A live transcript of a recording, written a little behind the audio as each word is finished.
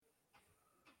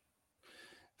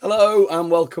Hello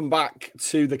and welcome back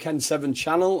to the KENN7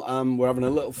 channel. We're having a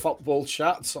little football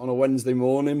chat on a Wednesday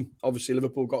morning. Obviously,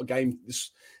 Liverpool got a game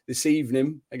this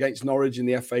evening against Norwich in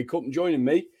the FA Cup. And joining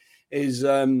me is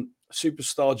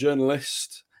superstar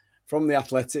journalist from The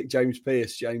Athletic, James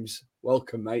Pearce. James,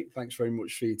 welcome, mate. Thanks very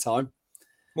much for your time.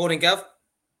 Morning, Gav.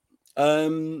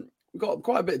 We've got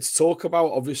quite a bit to talk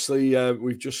about. Obviously,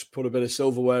 we've just put a bit of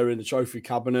silverware in the trophy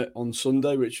cabinet on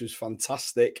Sunday, which was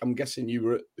fantastic. I'm guessing you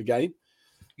were at the game.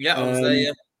 Yeah, I was there.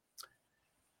 Yeah.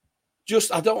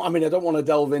 I don't want to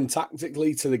delve in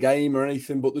tactically to the game or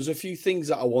anything, but there's a few things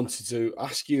that I wanted to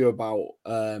ask you about.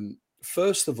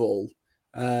 First of all,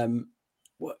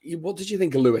 what did you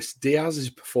think of Luis Diaz's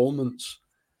performance?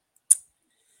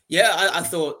 Yeah, I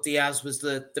thought Diaz was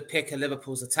the pick of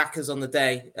Liverpool's attackers on the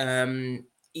day.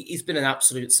 He's been an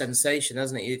absolute sensation,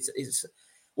 hasn't he? It's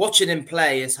watching him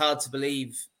play. It's hard to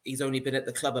believe he's only been at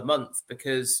the club a month,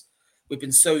 because we've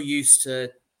been so used to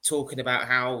talking about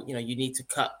how you need to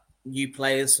cut new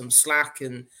players some slack,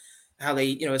 and how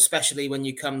they especially when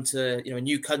you come to a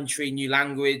new country, new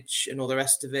language, and all the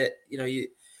rest of it.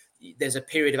 There's a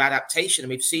period of adaptation, and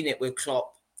we've seen it with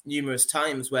Klopp numerous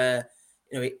times where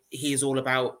he is all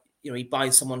about he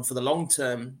buys someone for the long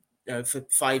term, for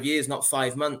 5 years, not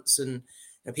 5 months, and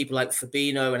people like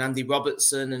Fabinho and Andy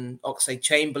Robertson and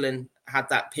Oxlade-Chamberlain had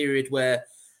that period where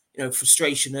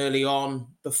frustration early on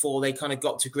before they kind of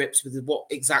got to grips with what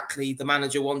exactly the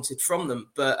manager wanted from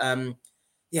them. But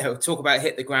talk about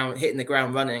hitting the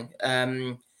ground running.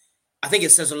 I think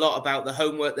it says a lot about the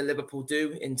homework that Liverpool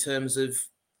do in terms of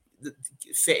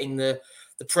fitting the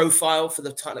profile for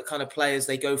the kind of players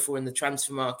they go for in the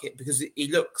transfer market, because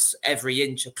he looks every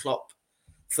inch a Klopp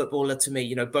footballer to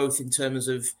me, both in terms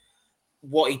of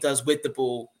what he does with the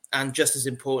ball and, just as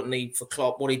importantly for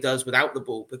Klopp, what he does without the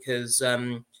ball, because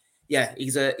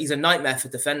he's a nightmare for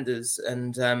defenders.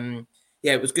 And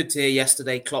it was good to hear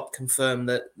yesterday Klopp confirm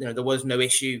that there was no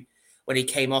issue when he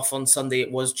came off on Sunday.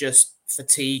 It was just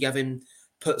fatigue, having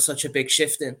put such a big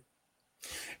shift in.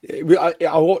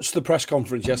 I watched the press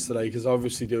conference yesterday because I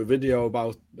obviously do a video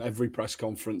about every press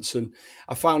conference, and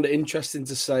I found it interesting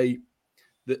to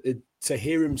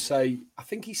hear him say, I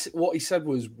think what he said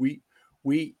was,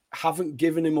 we haven't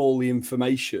given him all the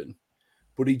information,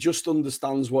 but he just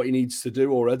understands what he needs to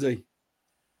do already.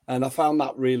 And I found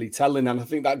that really telling. And I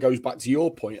think that goes back to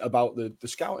your point about the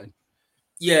scouting.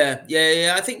 Yeah.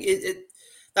 I think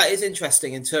that is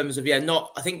interesting in terms of,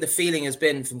 I think the feeling has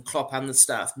been from Klopp and the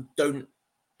staff, don't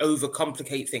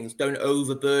overcomplicate things, don't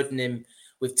overburden him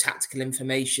with tactical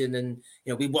information. And,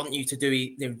 we want you to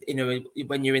do,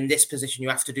 when you're in this position, you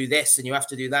have to do this and you have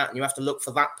to do that and you have to look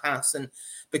for that pass. And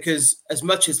because as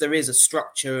much as there is a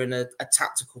structure and a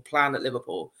tactical plan at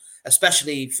Liverpool,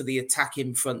 especially for the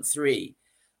attacking front three,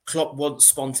 Klopp wants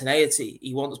spontaneity.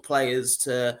 He wants players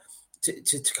to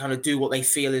kind of do what they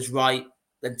feel is right,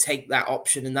 then take that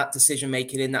option and that decision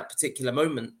making in that particular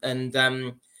moment. And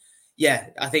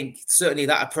I think certainly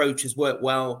that approach has worked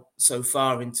well so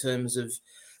far in terms of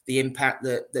the impact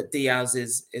that Diaz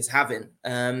is having.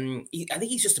 I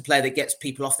think he's just a player that gets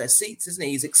people off their seats, isn't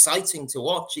he? He's exciting to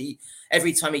watch.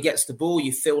 Every time he gets the ball,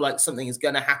 you feel like something is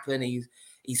going to happen.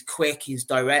 He's quick, he's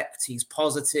direct, he's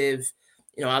positive.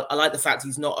 I like the fact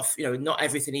he's not, not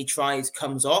everything he tries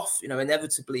comes off,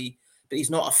 inevitably, but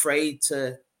he's not afraid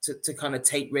to kind of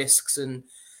take risks and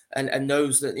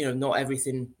knows that, not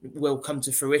everything will come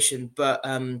to fruition, but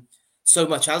so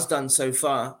much has done so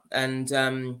far. And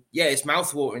it's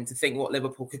mouthwatering to think what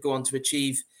Liverpool could go on to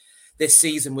achieve this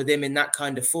season with him in that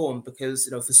kind of form, because,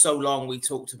 for so long we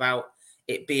talked about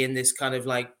it being this kind of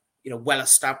like,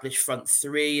 well-established front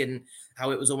three, and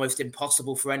how it was almost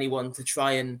impossible for anyone to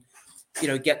try and,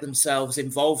 get themselves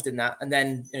involved in that. And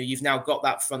then, you've now got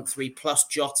that front three plus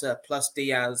Jota plus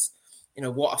Diaz.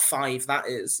 What a five that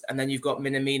is. And then you've got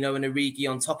Minamino and Origi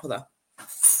on top of that.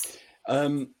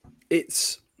 I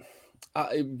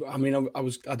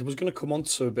was going to come on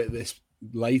to a bit of this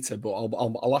later, but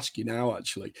I'll ask you now,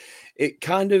 actually. It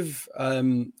kind of,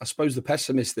 I suppose the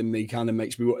pessimist in me kind of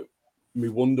makes me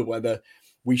wonder whether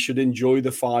we should enjoy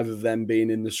the five of them being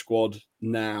in the squad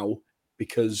now,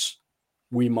 because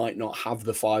we might not have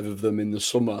the five of them in the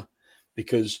summer,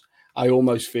 because I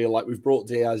almost feel like we've brought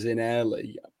Diaz in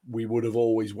early. We would have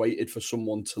always waited for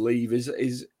someone to leave.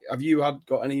 Have you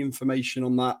got any information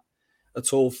on that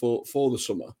at all for the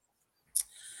summer?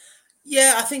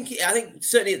 Yeah, I think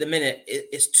certainly at the minute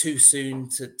it's too soon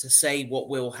to say what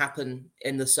will happen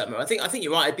in the summer. I think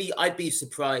you're right. I'd be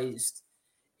surprised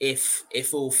if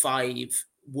all five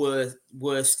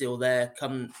were still there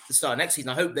come the start of next season.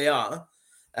 I hope they are,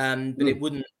 but it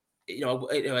wouldn't.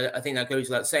 I think that goes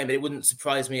without saying. But it wouldn't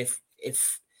surprise me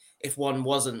if if one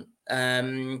wasn't.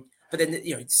 But then,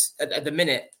 it's at the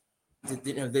minute,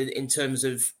 in terms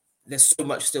of there's so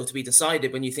much still to be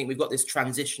decided when you think we've got this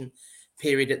transition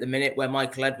period at the minute where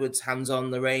Michael Edwards hands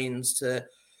on the reins to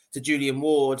Julian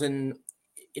Ward, and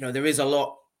there is a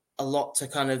lot to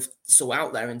kind of sort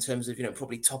out there in terms of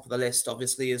probably top of the list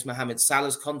obviously is Mohamed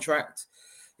Salah's contract.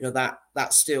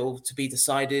 That's still to be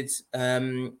decided.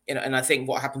 And I think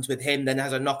what happens with him then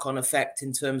has a knock-on effect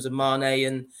in terms of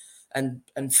Mane and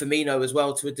Firmino as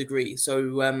well to a degree.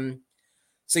 So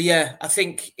yeah, I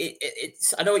think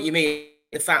it's. I know what you mean.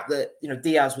 The fact that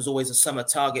Diaz was always a summer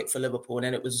target for Liverpool, and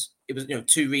then it was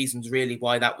two reasons really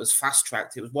why that was fast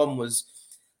tracked. It was one was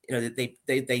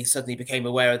they suddenly became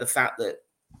aware of the fact that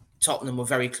Tottenham were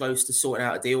very close to sorting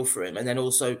out a deal for him, and then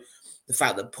also the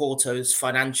fact that Porto's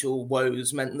financial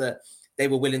woes meant that they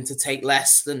were willing to take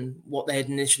less than what they had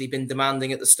initially been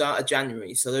demanding at the start of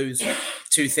January. So those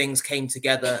two things came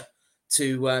together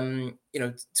to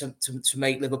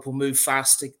make Liverpool move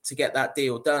fast to get that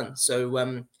deal done.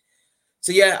 So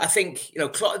yeah, I think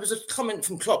Klopp, there was a comment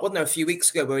from Klopp, wasn't there, a few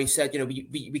weeks ago where he said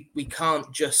we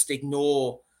can't just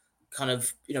ignore kind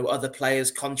of other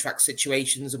players' contract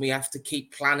situations, and we have to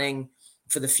keep planning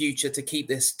for the future to keep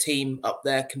this team up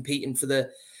there competing for the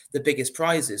biggest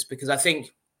prizes. Because I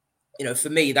think for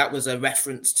me that was a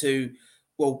reference to,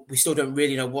 well, we still don't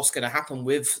really know what's going to happen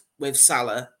with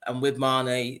Salah and with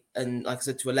Mane, and like I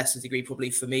said, to a lesser degree probably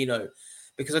Firmino,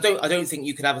 because I don't think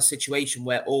you could have a situation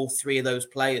where all three of those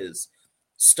players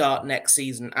start next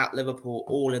season at Liverpool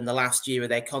all in the last year of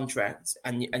their contract,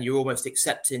 and you're almost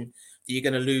accepting that you're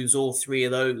going to lose all three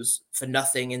of those for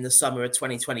nothing in the summer of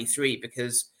 2023,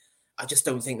 because I just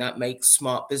don't think that makes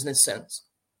smart business sense.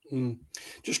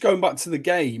 Just going back to the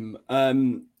game,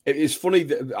 it is funny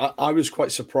that I was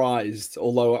quite surprised,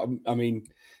 although, I mean,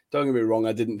 don't get me wrong,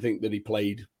 I didn't think that he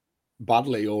played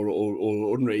badly or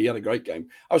unreal. He had a great game.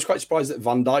 I was quite surprised that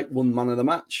Van Dijk won man of the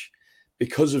match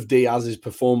because of Diaz's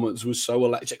performance was so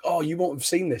electric. Oh, you won't have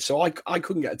seen this. So I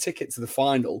couldn't get a ticket to the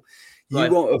final. You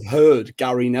won't have heard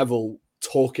Gary Neville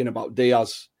talking about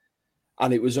Diaz.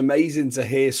 And it was amazing to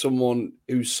hear someone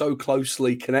who's so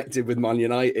closely connected with Man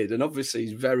United, and obviously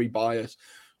he's very biased,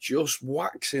 just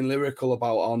waxing lyrical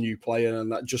about our new player,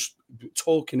 and that just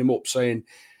talking him up, saying,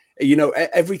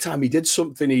 every time he did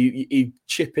something, he'd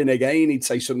chip in again. He'd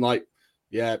say something like,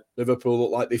 yeah, Liverpool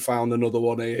look like they found another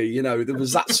one here. There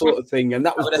was that sort of thing. And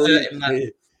that was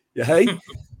brilliant. Yeah, hey?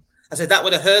 I said that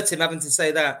would have hurt him having to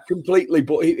say that. Completely,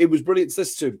 but it was brilliant to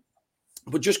listen to.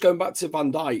 But just going back to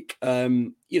Van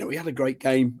Dijk, he had a great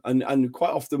game. And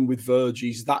quite often with Verge,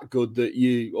 he's that good that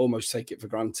you almost take it for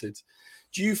granted.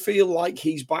 Do you feel like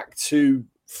he's back to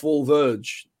full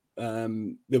Verge,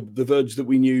 the Verge that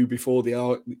we knew before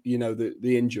the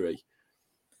injury?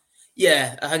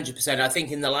 Yeah, 100%. I think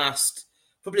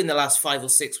probably in the last 5 or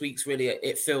 6 weeks, really,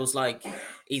 it feels like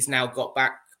he's now got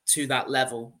back to that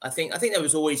level. I think there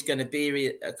was always going to be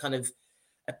a kind of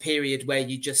a period where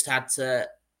you just had to,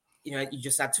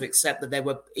 accept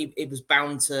that it was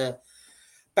bound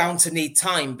to need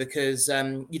time, because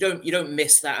you don't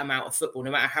miss that amount of football,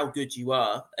 no matter how good you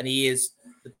are. And he is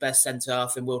the best centre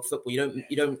half in world football. You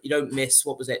don't miss,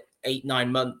 what was it,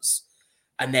 8-9 months,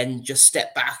 and then just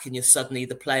step back and you're suddenly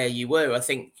the player you were. I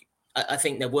think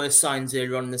there were signs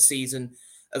earlier on in the season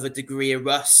of a degree of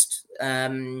rust.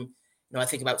 I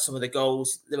think about some of the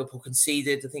goals Liverpool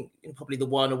conceded. I think probably the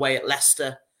one away at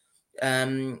Leicester,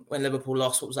 when Liverpool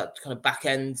lost, what was that, kind of back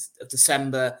end of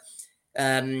December.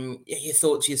 You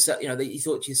thought to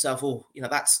yourself, oh,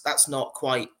 that's not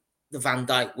quite the Van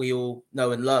Dijk we all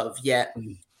know and love. Yet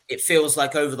it feels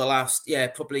like over the last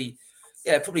probably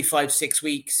 5-6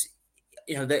 weeks,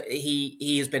 that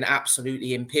he has been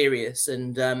absolutely imperious.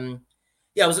 And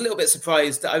I was a little bit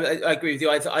surprised. I agree with you.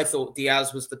 I thought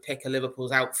Diaz was the pick of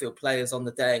Liverpool's outfield players on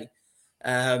the day.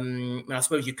 And I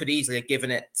suppose you could easily have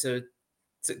given it to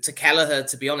Kelleher,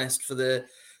 to be honest, for the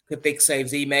big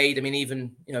saves he made. I mean,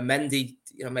 even Mendy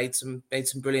made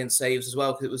some brilliant saves as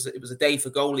well, because it was a day for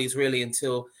goalies really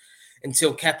until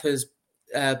Kepa's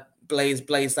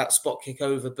blazed that spot kick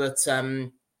over. But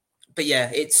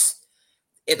yeah,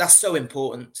 that's so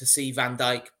important to see Van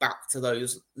Dijk back to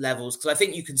those levels, because I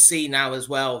think you can see now as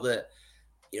well that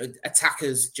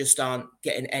attackers just aren't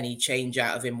getting any change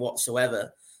out of him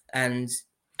whatsoever, and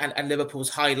Liverpool's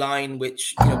high line,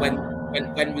 which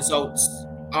when results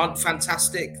aren't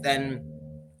fantastic, then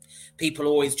people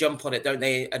always jump on it, don't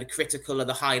they, and are critical of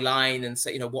the high line and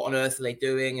say, what on earth are they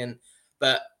doing?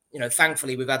 But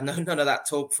thankfully we've had none of that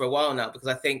talk for a while now, because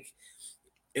I think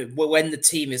when the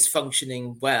team is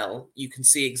functioning well, you can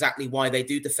see exactly why they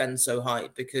do defend so high,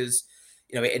 because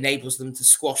it enables them to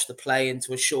squash the play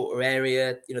into a shorter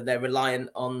area. They're reliant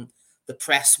on the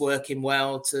press working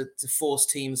well to force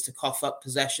teams to cough up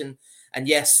possession. And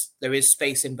yes, there is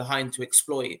space in behind to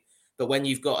exploit. But when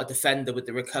you've got a defender with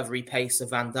the recovery pace of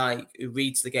Van Dijk, who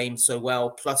reads the game so well,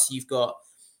 plus you've got,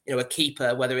 a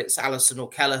keeper, whether it's Alisson or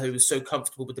Keller, who is so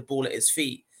comfortable with the ball at his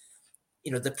feet,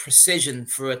 the precision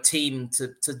for a team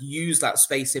to use that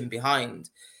space in behind,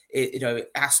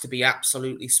 it has to be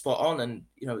absolutely spot on. And,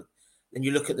 then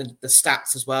you look at the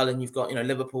stats as well, and you've got,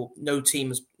 Liverpool, no team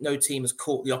has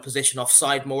caught the opposition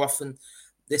offside more often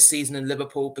this season in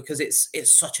Liverpool, because it's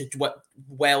such a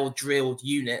well-drilled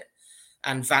unit,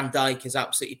 and Van Dijk is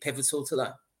absolutely pivotal to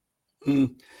that.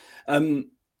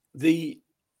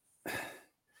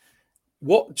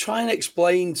 Try and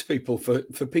explain to people,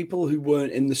 for people who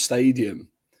weren't in the stadium,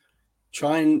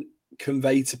 try and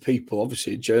convey to people,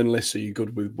 obviously a journalist, so you're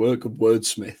good with work, good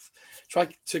wordsmith, try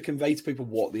to convey to people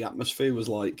what the atmosphere was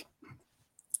like.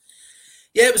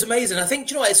 Yeah, it was amazing. I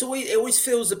think, it always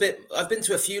feels a bit, I've been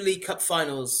to a few League Cup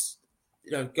finals,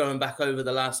 going back over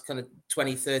the last kind of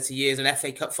 20, 30 years, and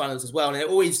FA Cup finals as well. And it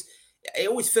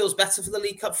always feels better for the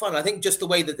League Cup final. I think just the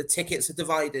way that the tickets are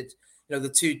divided, the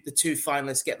two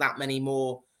finalists get that many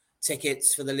more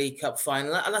tickets for the League Cup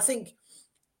final. And I think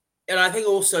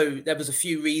also there was a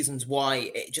few reasons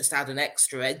why it just had an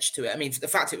extra edge to it. I mean, the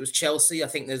fact it was Chelsea, I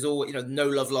think there's all, no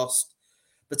love lost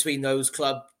between those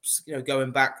clubs,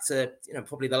 going back to,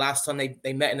 probably the last time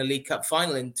they met in a League Cup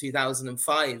final in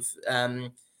 2005,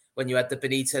 when you had the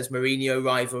Benitez-Mourinho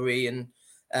rivalry. And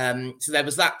so there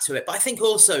was that to it. But I think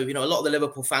also, a lot of the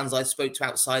Liverpool fans I spoke to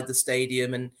outside the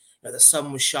stadium, and the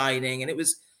sun was shining, and it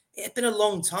had been a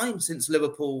long time since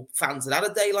Liverpool fans had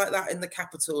a day like that in the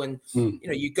capital. And,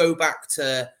 you go back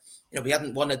to, we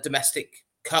hadn't won a domestic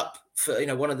cup for,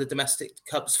 one of the domestic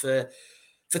cups for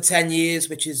 10 years,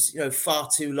 which is, far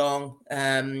too long.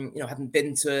 Hadn't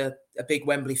been to a big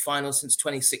Wembley final since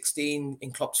 2016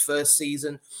 in Klopp's first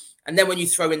season. And then when you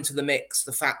throw into the mix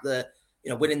the fact that,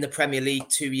 winning the Premier League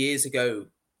 2 years ago,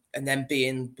 and then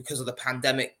because of the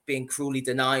pandemic, being cruelly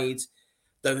denied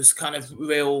those kind of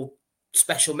real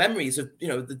special memories of,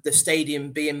 the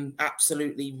stadium being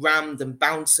absolutely rammed and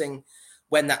bouncing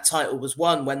when that title was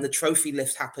won, when the trophy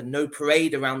lift happened, no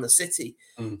parade around the city.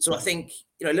 Mm-hmm. So I think,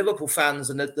 Liverpool fans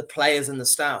and the players and the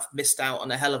staff missed out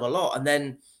on a hell of a lot. And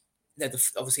then,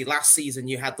 obviously last season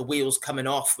you had the wheels coming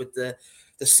off with the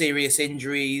serious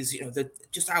injuries,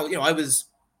 I was,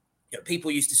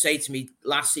 people used to say to me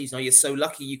last season, "Oh, you're so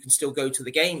lucky you can still go to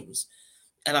the games."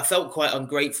 And I felt quite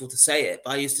ungrateful to say it,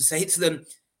 but I used to say to them,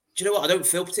 "Do you know what? I don't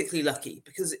feel particularly lucky,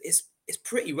 because it's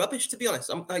pretty rubbish, to be honest."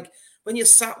 I'm like, when you're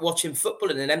sat watching football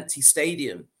in an empty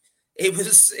stadium, it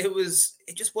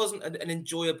just wasn't an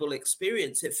enjoyable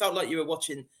experience. It felt like you were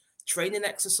watching training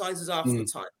exercises half the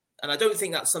time. And I don't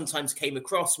think that sometimes came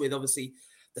across with, obviously,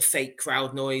 the fake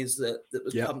crowd noise that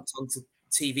was pumped onto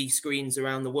TV screens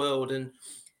around the world. And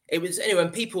it was, anyway,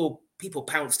 and people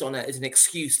pounced on it as an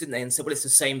excuse, didn't they? And said, well, it's the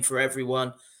same for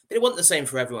everyone. But it wasn't the same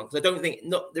for everyone, because I don't think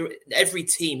every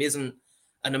team isn't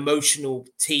an emotional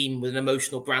team with an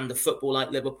emotional brand of football like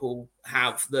Liverpool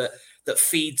have that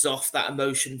feeds off that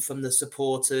emotion from the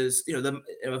supporters.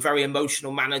 A very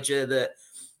emotional manager that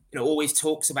always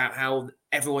talks about how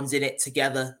everyone's in it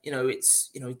together. He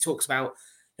talks about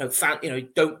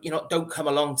don't come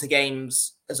along to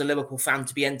games as a Liverpool fan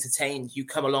to be entertained. You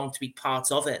come along to be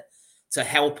part of it, to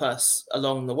help us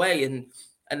along the way. And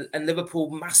Liverpool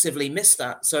massively missed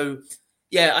that. So,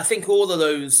 yeah, I think all of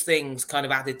those things kind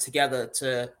of added together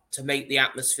to make the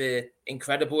atmosphere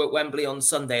incredible at Wembley on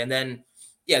Sunday. And then,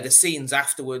 the scenes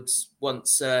afterwards,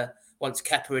 once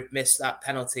Kepa had missed that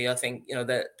penalty, I think,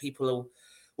 that people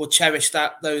will cherish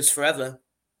those forever.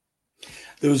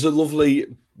 There was a lovely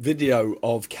video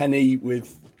of Kenny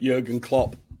with Jurgen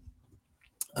Klopp.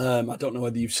 I don't know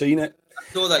whether you've seen it.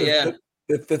 I saw that, yeah.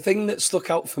 The thing that stuck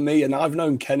out for me, and I've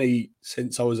known Kenny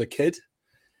since I was a kid,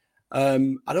 I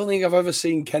don't think I've ever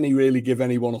seen Kenny really give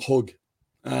anyone a hug.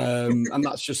 And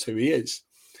that's just who he is.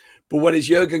 But when it's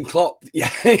Jurgen Klopp,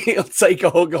 he'll take a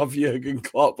hug off Jurgen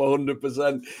Klopp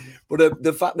 100%. But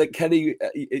the fact that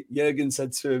Jurgen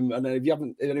said to him, and if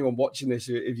anyone watching this,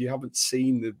 if you haven't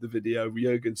seen the video,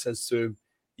 Jurgen says to him,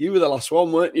 "You were the last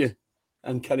one, weren't you?"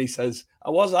 And Kenny says,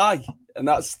 "I?" And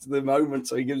that's the moment.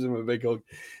 So he gives him a big hug.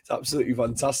 It's absolutely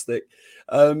fantastic.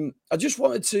 I just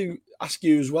wanted to ask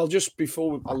you as well, just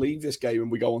before I leave this game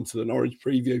and we go on to the Norwich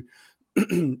preview,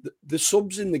 the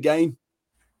subs in the game.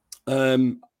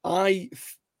 I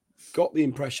got the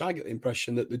impression, I get the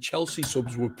impression that the Chelsea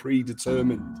subs were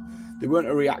predetermined. They weren't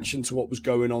a reaction to what was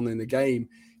going on in the game.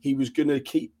 He was going to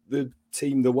keep the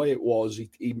team the way it was.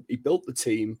 He built the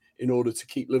team in order to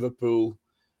keep Liverpool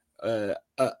at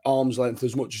arm's length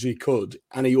as much as he could.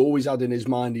 And he always had in his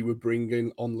mind he would bring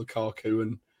in on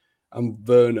Lukaku and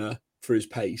Werner for his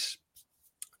pace.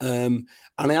 And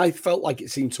I felt like it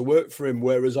seemed to work for him,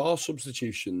 whereas our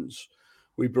substitutions,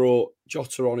 we brought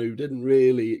Jota on, who didn't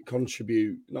really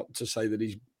contribute. Not to say that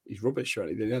he's rubbish or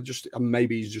anything.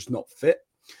 Maybe he's just not fit.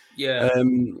 Yeah.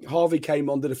 Harvey came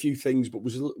on, did a few things, but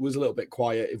was a little bit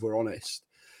quiet, if we're honest.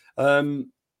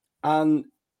 And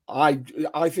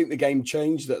I think the game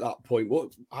changed at that point.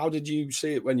 How did you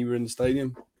see it when you were in the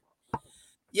stadium?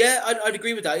 Yeah, I'd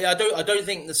agree with that. Yeah, I don't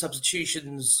think the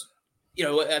substitutions. You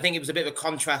know, I think it was a bit of a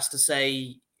contrast to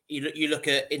say you look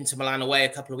at Inter Milan away a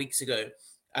couple of weeks ago,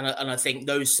 and I think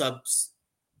those subs,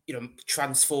 you know,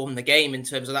 transformed the game in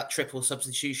terms of that triple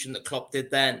substitution that Klopp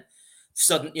did then.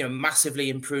 Massively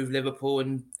improved Liverpool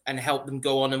and helped them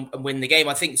go on and win the game.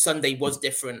 I think Sunday was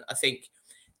different. I think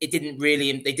they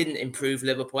didn't improve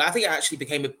Liverpool. I think it actually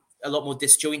became a lot more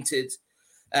disjointed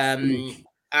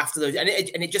after those, and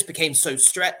it just became so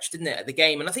stretched, didn't it, at the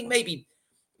game? And I think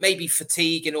maybe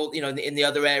fatigue and all, you know, in the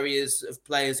other areas of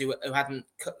players who hadn't,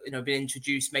 you know, been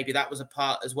introduced, maybe that was a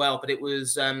part as well. But it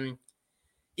was, I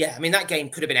mean, that game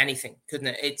could have been anything, couldn't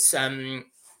it? It's,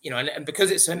 you know, and because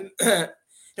it's a,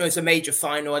 you know, it's a major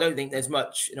final, I don't think there's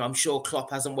much, you know, I'm sure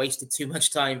Klopp hasn't wasted too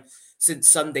much time since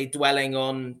Sunday dwelling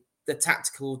on the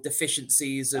tactical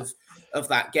deficiencies of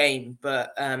that game.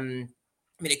 But, I mean,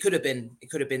 it could have been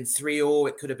 3-3,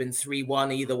 it could have been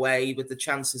 3-1 either way with the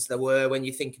chances there were. When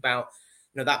you think about,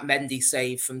 you know, that Mendy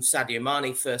save from Sadio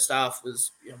Mane first half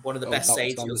was, you know, one of the best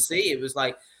saves you'll see. It was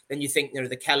like, then you think, you know,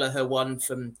 the Kelleher one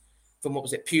from what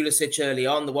was it, Pulisic early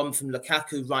on, the one from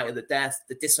Lukaku right at the death,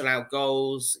 the disallowed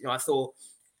goals. You know, I thought,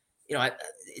 you know,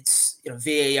 it's, you know,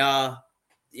 VAR,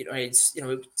 you know, it's, you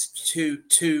know,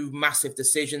 two massive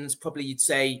decisions. Probably you'd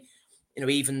say, you know,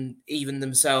 even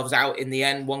themselves out in the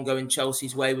end. One going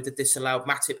Chelsea's way with the disallowed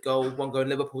Matip goal, one going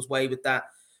Liverpool's way with that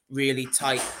really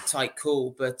tight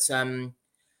call. But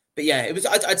yeah, it was.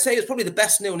 I'd say it was probably the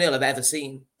best 0-0 I've ever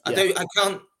seen. Yeah.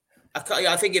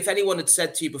 I think if anyone had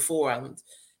said to you beforehand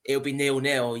it would be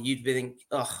 0-0, you'd think,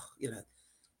 oh, you know,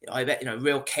 I bet, you know,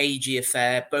 real cagey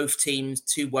affair. Both teams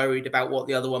too worried about what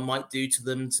the other one might do to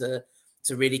them to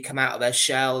really come out of their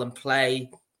shell and play.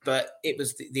 But it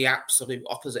was the absolute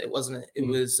opposite, wasn't it? It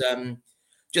was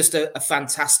just a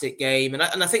fantastic game, and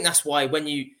I think that's why when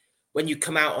you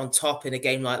come out on top in a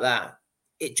game like that,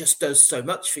 it just does so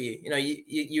much for you. You know,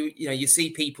 you see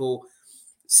people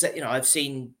say, you know, I've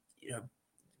seen, you know,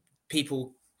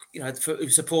 people, you know, who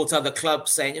support other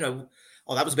clubs saying, you know,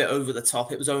 oh, that was a bit over the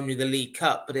top. It was only the League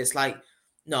Cup, but it's like,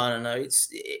 no.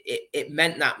 It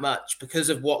meant that much because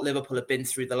of what Liverpool have been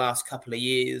through the last couple of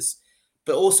years,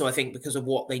 but also I think because of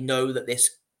what they know that this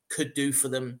could do for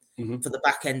them for the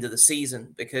back end of the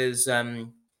season. Because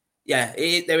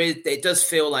it does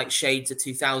feel like shades of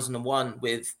 2001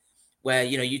 with where,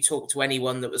 you know, you talk to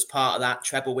anyone that was part of that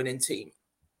treble winning team,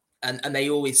 and they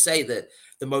always say that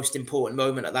the most important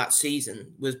moment of that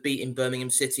season was beating Birmingham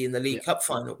City in the League Cup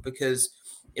final, because,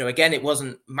 you know, again, it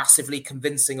wasn't massively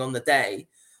convincing on the day,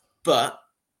 but,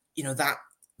 you know, that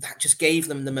just gave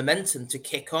them the momentum to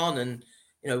kick on. And,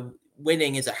 you know,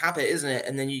 winning is a habit, isn't it?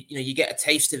 And then you get a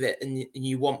taste of it and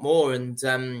you want more. And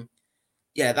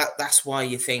that's why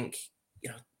you think, you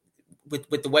know,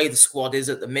 with the way the squad is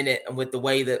at the minute and with the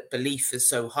way that belief is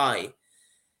so high,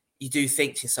 you do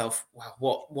think to yourself,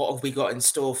 wow, what have we got in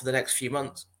store for the next few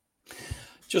months?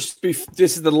 This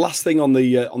is the last thing on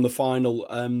the final.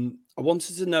 I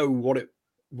wanted to know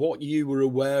what you were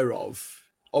aware of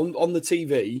on the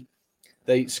TV.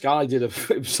 Sky did it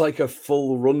was like a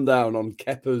full rundown on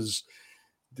Kepa's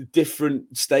the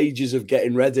different stages of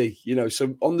getting ready. You know,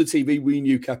 so on the TV we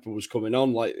knew Kepa was coming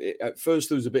on. Like at first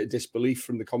there was a bit of disbelief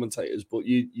from the commentators, but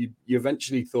you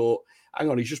eventually thought, hang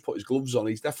on, he's just put his gloves on.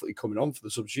 He's definitely coming on for the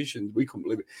substitution. We couldn't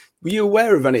believe it. Were you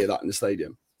aware of any of that in the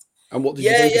stadium? And what did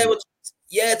you think?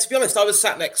 To be honest, I was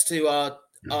sat next to our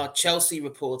Chelsea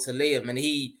reporter, Liam, and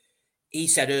he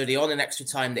said early on in extra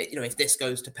time that, you know, if this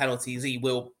goes to penalties, he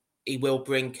will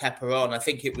bring Kepa on. I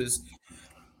think it was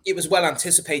well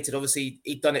anticipated. Obviously,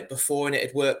 he'd done it before and it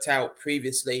had worked out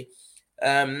previously.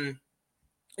 You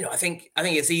know, I think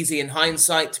it's easy in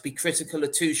hindsight to be critical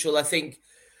of Tuchel. I think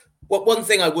one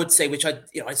thing I would say, which I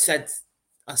said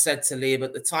to Liam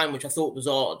at the time, which I thought was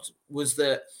odd, was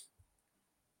that,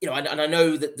 you know, and I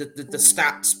know that the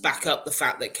stats back up the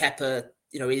fact that Kepa,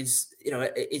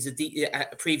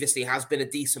 previously has been a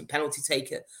decent penalty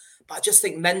taker, But I just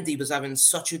think Mendy was having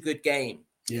such a good game.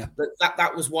 Yeah.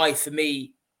 That was why, for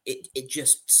me, it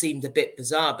just seemed a bit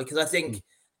bizarre, because I think,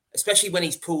 especially when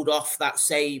he's pulled off that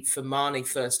save for Mane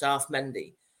first half,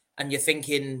 Mendy, and you're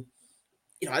thinking,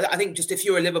 I think just if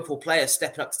you're a Liverpool player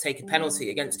stepping up to take a penalty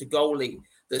against a goalie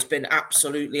that's been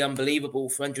absolutely unbelievable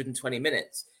for 120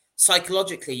 minutes,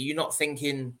 psychologically, you're not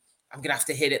thinking, I'm going to have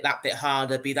to hit it that bit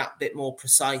harder, be that bit more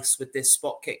precise with this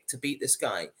spot kick to beat this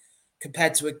guy,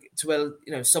 compared to a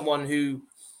someone who,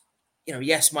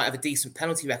 yes, might have a decent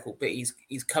penalty record, but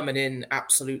he's coming in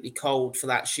absolutely cold for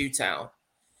that shootout.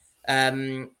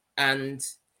 And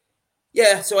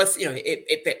yeah, so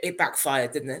it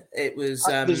backfired, didn't it? It was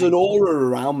there's an aura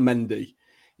around Mendy,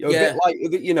 a bit like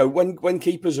when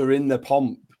keepers are in the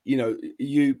pomp.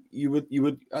 You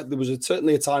would. There was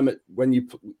certainly a time when you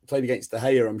played against De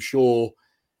Gea. I'm sure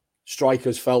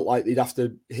strikers felt like they'd have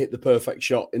to hit the perfect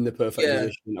shot in the perfect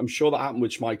position. I'm sure that happened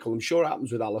with Schmeichel. I'm sure it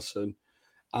happens with Alisson.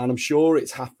 And I'm sure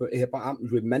it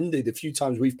happens with Mendy. The few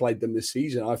times we've played them this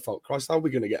season, I felt, Christ, how are we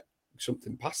going to get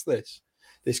something past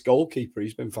this goalkeeper?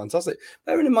 He's been fantastic.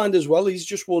 Bearing in mind as well, he's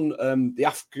just won the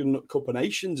African Cup of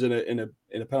Nations in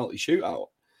a penalty shootout,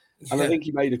 and I think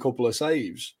he made a couple of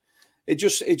saves. It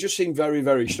just seemed very,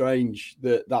 very strange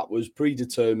that was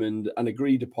predetermined and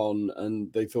agreed upon, and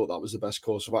they thought that was the best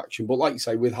course of action. But like you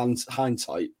say, with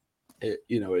hindsight, it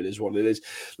is what it is.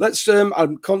 Let's.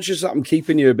 I'm conscious that I'm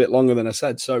keeping you a bit longer than I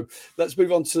said, so let's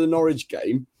move on to the Norwich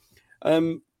game.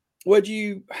 How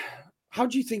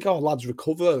do you think our lads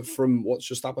recover from what's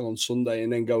just happened on Sunday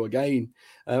and then go again?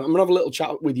 I'm gonna have a little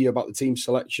chat with you about the team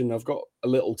selection. I've got a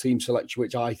little team selection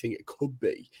which I think it could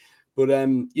be, but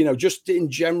just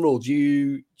in general, do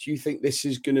you think this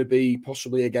is going to be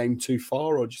possibly a game too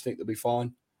far, or do you think they'll be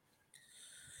fine?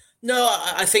 No,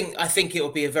 I think it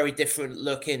will be a very different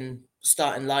looking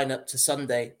starting lineup to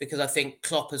Sunday, because I think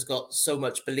Klopp has got so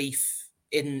much belief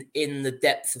in the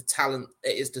depth of talent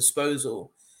at his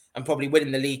disposal, and probably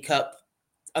winning the League Cup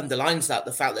underlines that.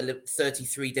 The fact that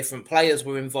 33 different players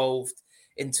were involved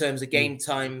in terms of game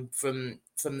time from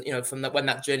when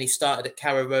that journey started at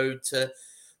Carrow Road to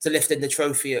lifting the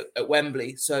trophy at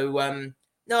Wembley. So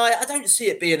no, I don't see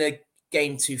it being a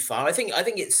game too far. I think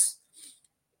it's.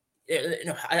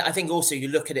 I think also you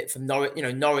look at it from Norwich.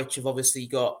 Norwich have obviously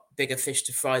got bigger fish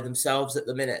to fry themselves at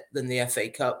the minute than the FA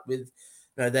Cup. With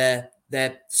they're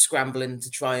scrambling to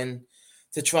try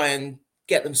and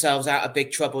get themselves out of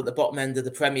big trouble at the bottom end of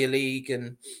the Premier League,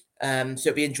 and so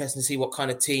it'd be interesting to see what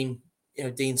kind of team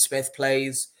Dean Smith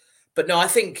plays. But no, I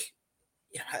think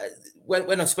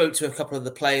when I spoke to a couple of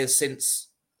the players since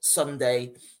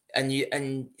Sunday, and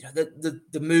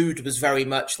the mood was very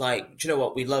much like, do you know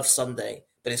what, we love Sunday,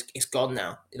 but it's gone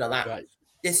now. Right.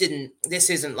 This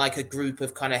isn't like a group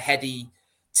of kind of heady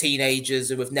teenagers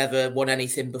who have never won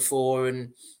anything before,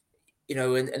 and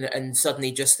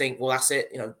suddenly just think, well, that's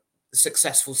it.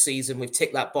 Successful season, we've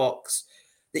ticked that box.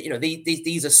 That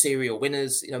these are serial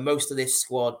winners. Most of this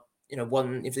squad,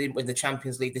 won. If they didn't win the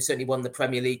Champions League, they certainly won the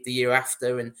Premier League the year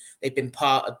after, and they've been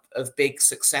part of big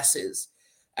successes.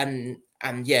 And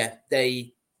yeah,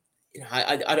 they.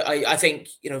 I think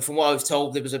from what I was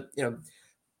told, there was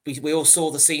we all saw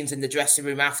the scenes in the dressing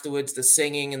room afterwards, the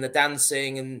singing and the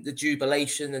dancing and the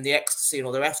jubilation and the ecstasy and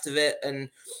all the rest of it. And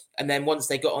then once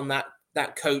they got on that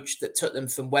coach that took them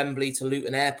from Wembley to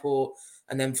Luton Airport,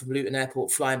 and then from Luton Airport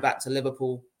flying back to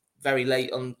Liverpool very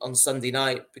late on Sunday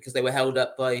night because they were held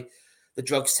up by the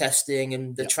drugs testing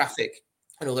and the traffic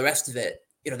and all the rest of it.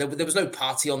 There was no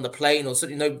party on the plane, or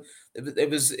certainly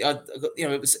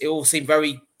it all seemed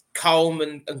very calm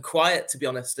and quiet, to be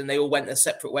honest, and they all went their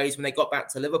separate ways when they got back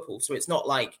to Liverpool. So it's not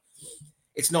like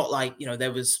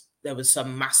there was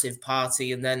some massive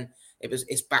party and then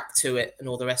it's back to it and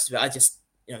all the rest of it. I just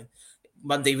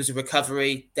Monday was a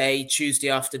recovery day. Tuesday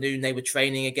afternoon they were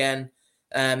training again.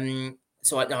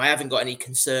 So I haven't got any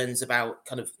concerns about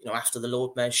kind of after the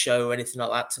Lord Mayor's show or anything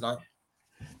like that tonight.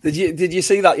 Did you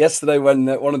see that yesterday when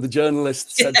one of the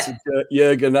journalists said to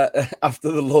Jurgen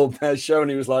after the Lord Mayor's show,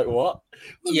 and he was like, "What?"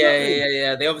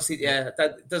 Yeah. They obviously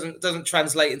that doesn't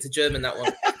translate into German, that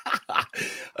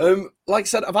one. Like I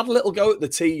said, I've had a little go at the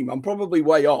team. I'm probably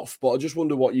way off, but I just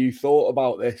wonder what you thought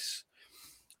about this.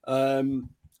 I'm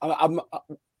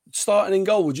starting in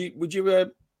goal. Would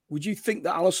you think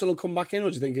that Alisson will come back in,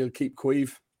 or do you think he'll keep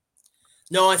Queeve?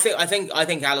 No, I think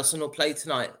Alisson will play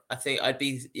tonight. I think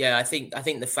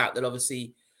the fact that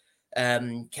obviously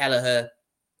Kelleher,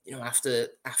 after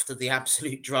the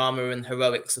absolute drama and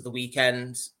heroics of the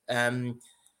weekend,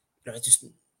 just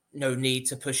no need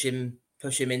to push him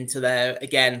into there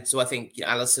again. So I think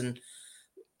Alisson,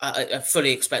 I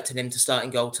fully expected him to start in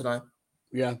goal tonight.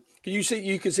 Yeah. Can you see?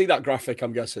 You can see that graphic,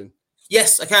 I'm guessing.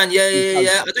 Yes, I can. Yeah.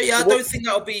 I So don't think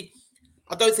that'll be.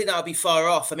 I don't think that'll be far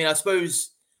off. I mean, I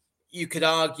suppose you could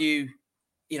argue,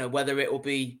 whether it will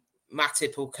be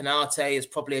Matip or Konate is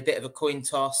probably a bit of a coin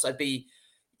toss.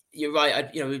 You're right.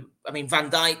 I mean, Van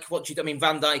Dijk. I mean,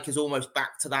 Van Dijk is almost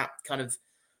back to that kind of,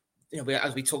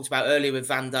 as we talked about earlier with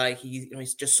Van Dijk.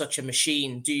 He's just such a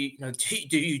machine. Do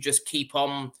you just keep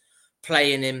on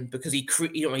playing him because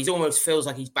he's almost feels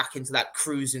like he's back into that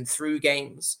cruising through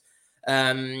games.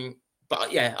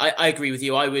 But yeah, I agree with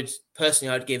you. I'd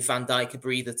give Van Dijk a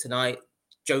breather tonight.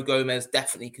 Joe Gomez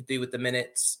definitely could do with the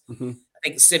minutes. Mm-hmm. I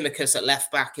think Tsimikas at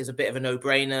left back is a bit of a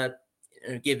no-brainer.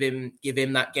 Give him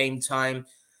that game time.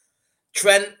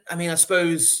 Trent, I mean, I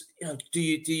suppose, do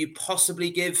you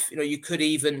possibly give, you could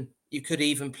even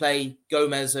play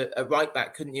Gomez at right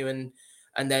back, couldn't you?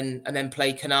 And then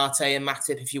play Konate and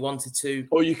Matip if you wanted to.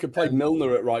 Or you could play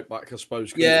Milner at right back, I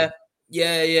suppose. Yeah.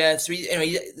 So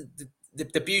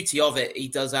the beauty of it, he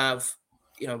does have,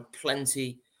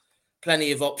 plenty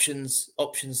of options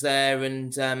there,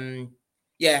 and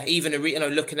even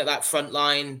looking at that front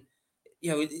line,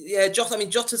 Jota. I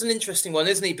mean, Jota's an interesting one,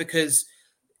 isn't he? Because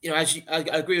I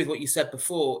agree with what you said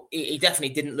before. He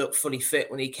definitely didn't look fully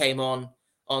fit when he came on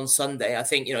Sunday. I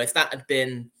think if that had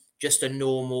been just a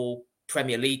normal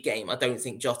Premier League game, I don't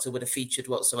think Jota would have featured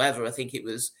whatsoever. I think it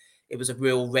was a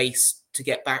real race to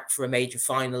get back for a major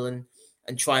final and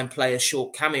try and play a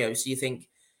short cameo. So you think,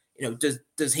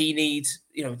 does he need,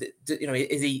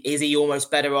 is he almost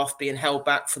better off being held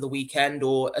back for the weekend,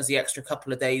 or has the extra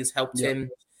couple of days helped him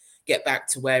get back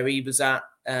to where he was at?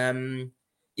 Minamino,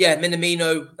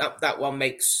 that one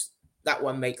makes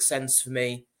sense for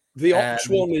me. The Ox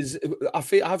one is, I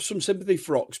have some sympathy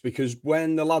for Ox, because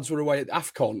when the lads were away at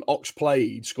AFCON, Ox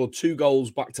played, scored 2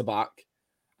 goals back to back,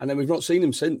 and then we've not seen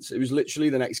him since. It was literally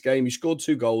the next game. He scored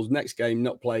 2 goals, next game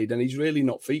not played, and he's really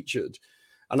not featured.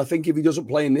 And I think if he doesn't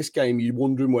play in this game, you're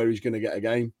wondering where he's going to get a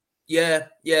game. Yeah.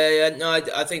 No,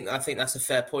 I think that's a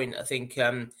fair point. I think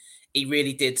he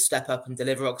really did step up and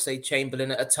deliver,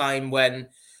 Oxlade-Chamberlain, at a time when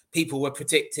people were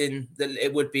predicting that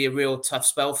it would be a real tough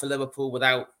spell for Liverpool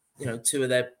without 2 of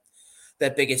their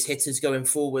biggest hitters going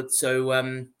forward. So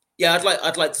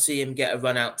I'd like to see him get a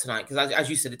run out tonight, because as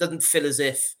you said, it doesn't feel as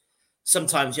if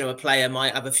sometimes a player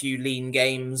might have a few lean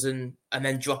games and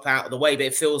then drop out of the way, but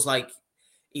it feels like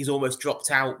he's almost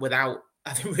dropped out without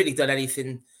having really done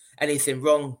anything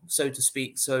wrong, so to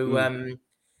speak. So I don't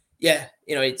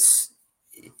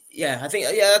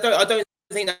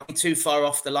think that'll be too far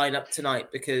off the lineup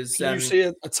tonight, because can you see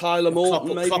a Tyler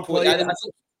Morton maybe playing?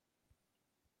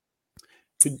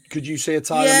 Could you see a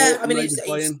Tyler Morton maybe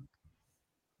playing?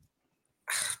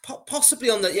 Possibly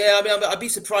on the. Yeah, I mean, I'd be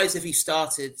surprised if he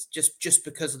started, just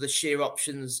because of the sheer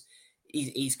options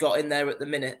he's got in there at the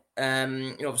minute.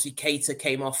 Obviously Keita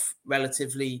came off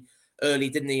relatively early,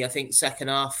 didn't he? I think second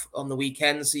half on the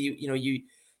weekend. So you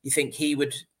think he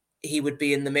would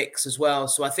be in the mix as well.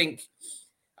 So I think,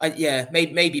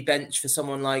 maybe bench for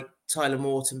someone like Tyler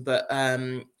Morton, but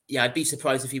I'd be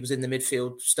surprised if he was in the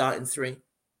midfield starting 3.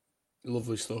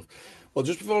 Lovely stuff. Well,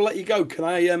 just before I let you go, can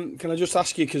I just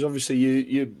ask you, because obviously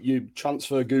you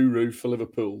transfer guru for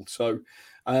Liverpool, so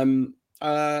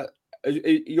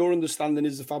your understanding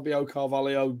is the Fabio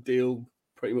Carvalho deal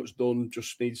pretty much done,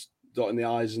 just needs dotting the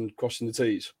I's and crossing the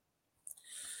T's?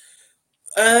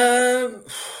 Do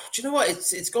you know what?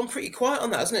 It's gone pretty quiet on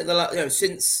that, hasn't it?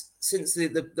 Since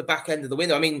the back end of the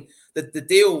window. I mean, the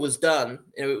deal was done.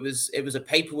 It was a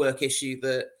paperwork issue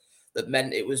that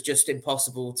meant it was just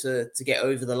impossible to get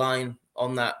over the line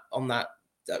on that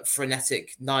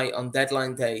frenetic night on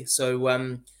deadline day. So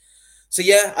I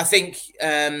think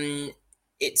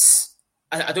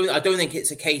I don't think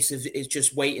it's a case of it's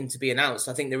just waiting to be announced.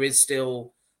 I think there is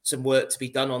still some work to be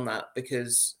done on that,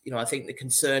 because I think the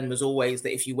concern was always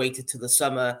that if you waited to the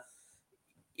summer,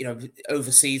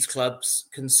 overseas clubs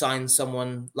can sign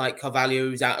someone like Carvalho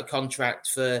who's out of contract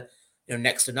for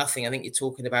next to nothing. I think you're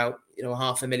talking about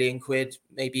 £500,000,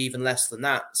 maybe even less than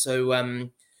that. So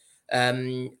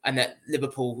and that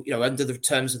Liverpool, under the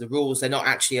terms of the rules, they're not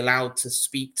actually allowed to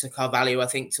speak to Carvalho. I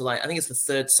think it's the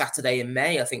 3rd Saturday in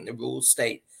May. I think the rules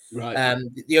state. Right.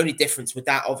 The only difference with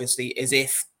that, obviously, is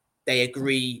if they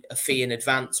agree a fee in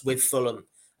advance with Fulham,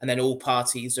 and then all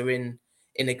parties are in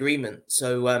agreement.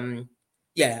 So I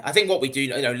think what we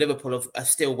do, Liverpool are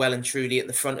still well and truly at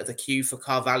the front of the queue for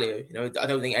Carvalho. I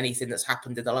don't think anything that's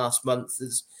happened in the last month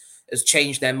has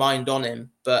changed their mind on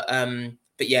him. But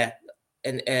yeah,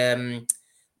 and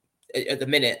at the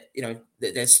minute,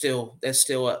 there's still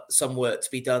some work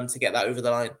to be done to get that over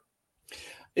the line.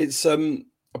 It's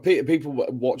People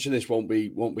watching this won't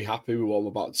be happy with what I'm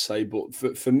about to say, but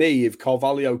for me, if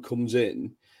Carvalho comes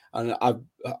in, and I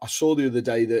saw the other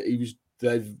day that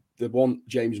they want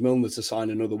James Milner to sign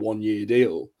another 1-year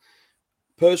deal.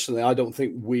 Personally, I don't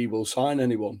think we will sign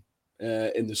anyone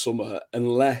in the summer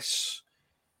unless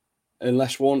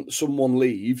someone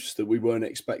leaves that we weren't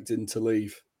expecting to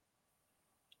leave.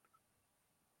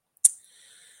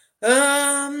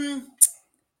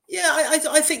 Yeah,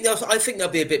 I think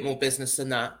there'll be a bit more business than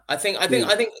that. I think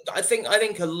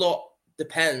a lot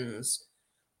depends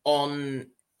on,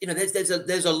 you know,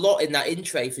 there's a lot in that in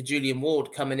tray for Julian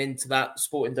Ward coming into that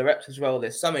sporting director's role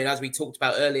this summer. And as we talked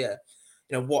about earlier,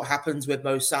 you know, what happens with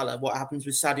Mo Salah, what happens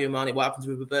with Sadio Mane, what happens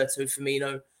with Roberto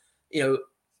Firmino, you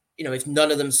know, if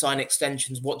none of them sign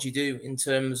extensions, what do you do in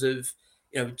terms of,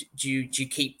 you know, do you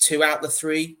keep 2 out the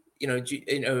 3? You know, do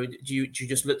you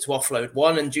just look to offload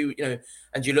one, and do you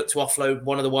look to offload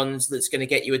one of the ones that's going to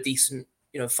get you a decent,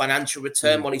 you know, financial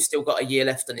return while he's still got a year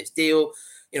left on his deal?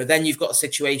 You know, then you've got a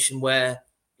situation where,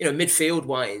 you know, midfield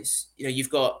wise, you know,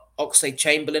 you've got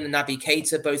Oxlade-Chamberlain and Naby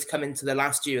Keita both come into the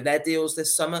last year of their deals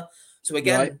this summer. So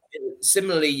again, right.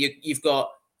 Similarly, you've got,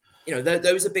 you know,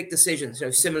 those are big decisions. You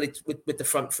know, similarly with the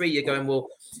front three, you're going, well,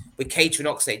 with Keita and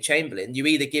Oxlade-Chamberlain, you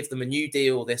either give them a new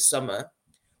deal this summer,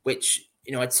 which,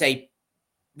 you know, I'd say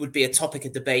would be a topic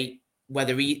of debate,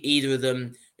 whether either of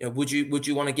them, you know, would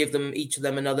you want to give them, each of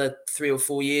them, another 3 or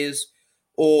 4 years,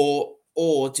 or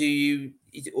do you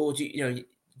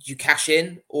cash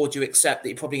in, or do you accept that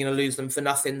you're probably going to lose them for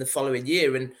nothing the following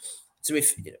year? And so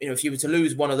if you were to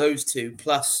lose one of those two,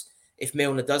 plus if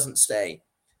Milner doesn't stay,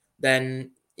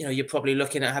 then, you know, you're probably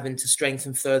looking at having to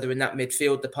strengthen further in that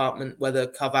midfield department, whether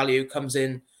Carvalho comes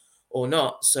in or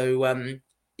not. So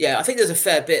yeah, I think there's a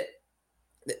fair bit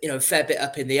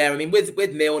up in the air. I mean,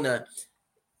 with Milner,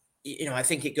 you know, I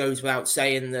think it goes without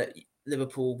saying that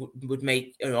Liverpool would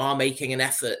are making an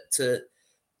effort to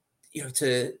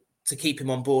keep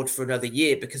him on board for another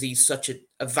year, because he's such a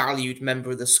valued member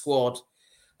of the squad.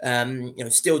 You know,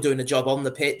 still doing a job on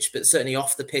the pitch, but certainly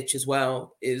off the pitch as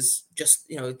well, is just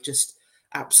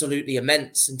absolutely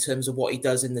immense in terms of what he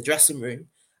does in the dressing room.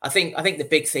 I think the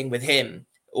big thing with him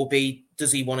will be,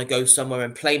 does he want to go somewhere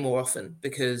and play more often?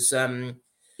 Because that's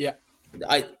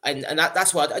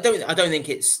why I don't think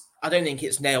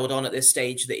it's nailed on at this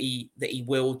stage that he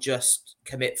will just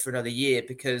commit for another year,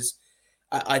 because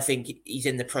I think he's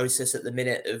in the process at the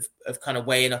minute of kind of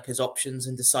weighing up his options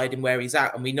and deciding where he's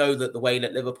at. And we know that the way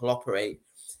that Liverpool operate,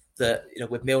 that, you know,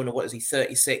 with Milner, what is he,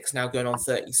 36 now, going on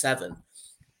 37,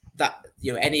 that,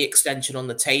 you know, any extension on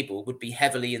the table would be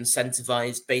heavily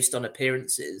incentivized based on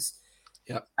appearances.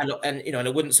 Yeah. And you know, and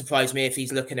it wouldn't surprise me if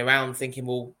he's looking around thinking,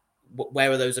 well,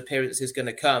 where are those appearances going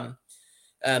to come?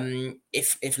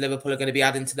 If Liverpool are going to be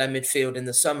adding to their midfield in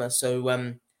the summer.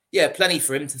 So yeah, plenty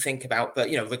for him to think about. But,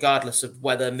 you know, regardless of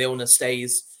whether Milner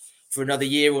stays for another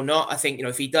year or not, I think, you know,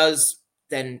 if he does,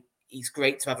 then he's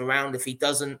great to have around. If he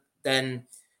doesn't, then,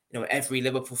 you know, every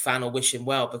Liverpool fan will wish him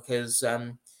well, because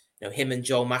you know, him and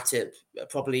Joel Matip are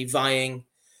probably vying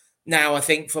now, I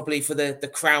think, probably for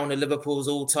the crown of Liverpool's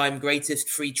all-time greatest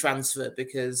free transfer,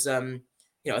 because you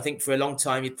know, I think for a long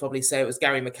time you'd probably say it was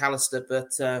Gary McAllister,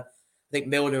 but I think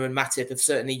Milner and Matip have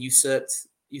certainly usurped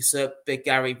Big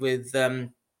Gary with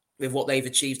what they've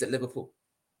achieved at Liverpool.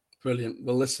 Brilliant.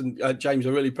 Well, listen, James,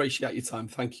 I really appreciate your time.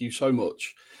 Thank you so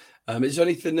much. Is there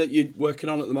anything that you're working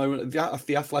on at the moment,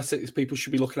 the Athletics, people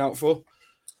should be looking out for?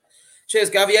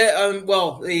 Cheers, Gav. Yeah,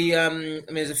 well, I mean,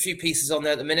 there's a few pieces on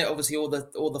there at the minute. Obviously, all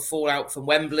the fallout from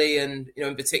Wembley, and, you know,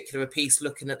 in particular, a piece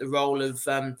looking at the role of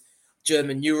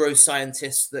German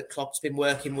neuroscientists that Klopp's been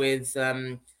working with,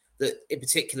 that in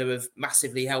particular have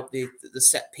massively helped the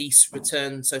set piece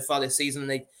return so far this season.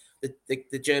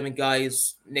 The German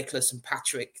guys, Nicholas and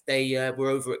Patrick, they were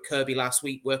over at Kirby last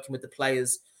week working with the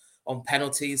players on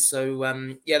penalties. So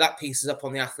yeah, that piece is up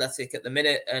on the Athletic at the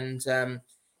minute, and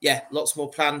yeah, lots more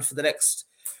planned for the next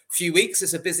few weeks.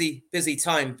 It's a busy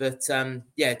time, but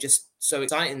yeah, just so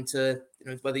exciting to, you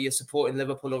know, whether you're supporting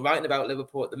Liverpool or writing about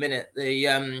Liverpool at the minute.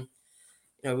 You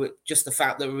know, just the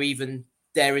fact that we're even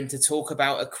daring to talk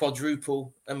about a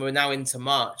quadruple, and we're now into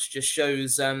March, just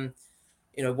shows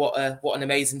you know, what an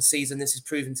amazing season this has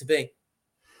proven to be.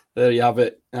 There you have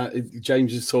it.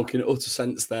 James is talking utter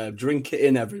sense there. Drink it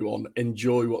in, everyone.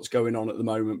 Enjoy what's going on at the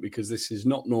moment, because this is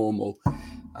not normal,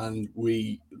 and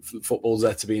football's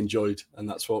there to be enjoyed, and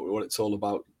that's what it's all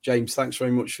about. James, thanks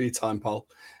very much for your time, pal.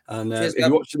 And cheers, if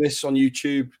you're watching this on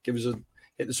YouTube,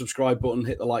 hit the subscribe button,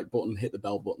 hit the like button, hit the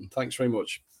bell button. Thanks very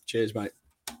much. Cheers, mate.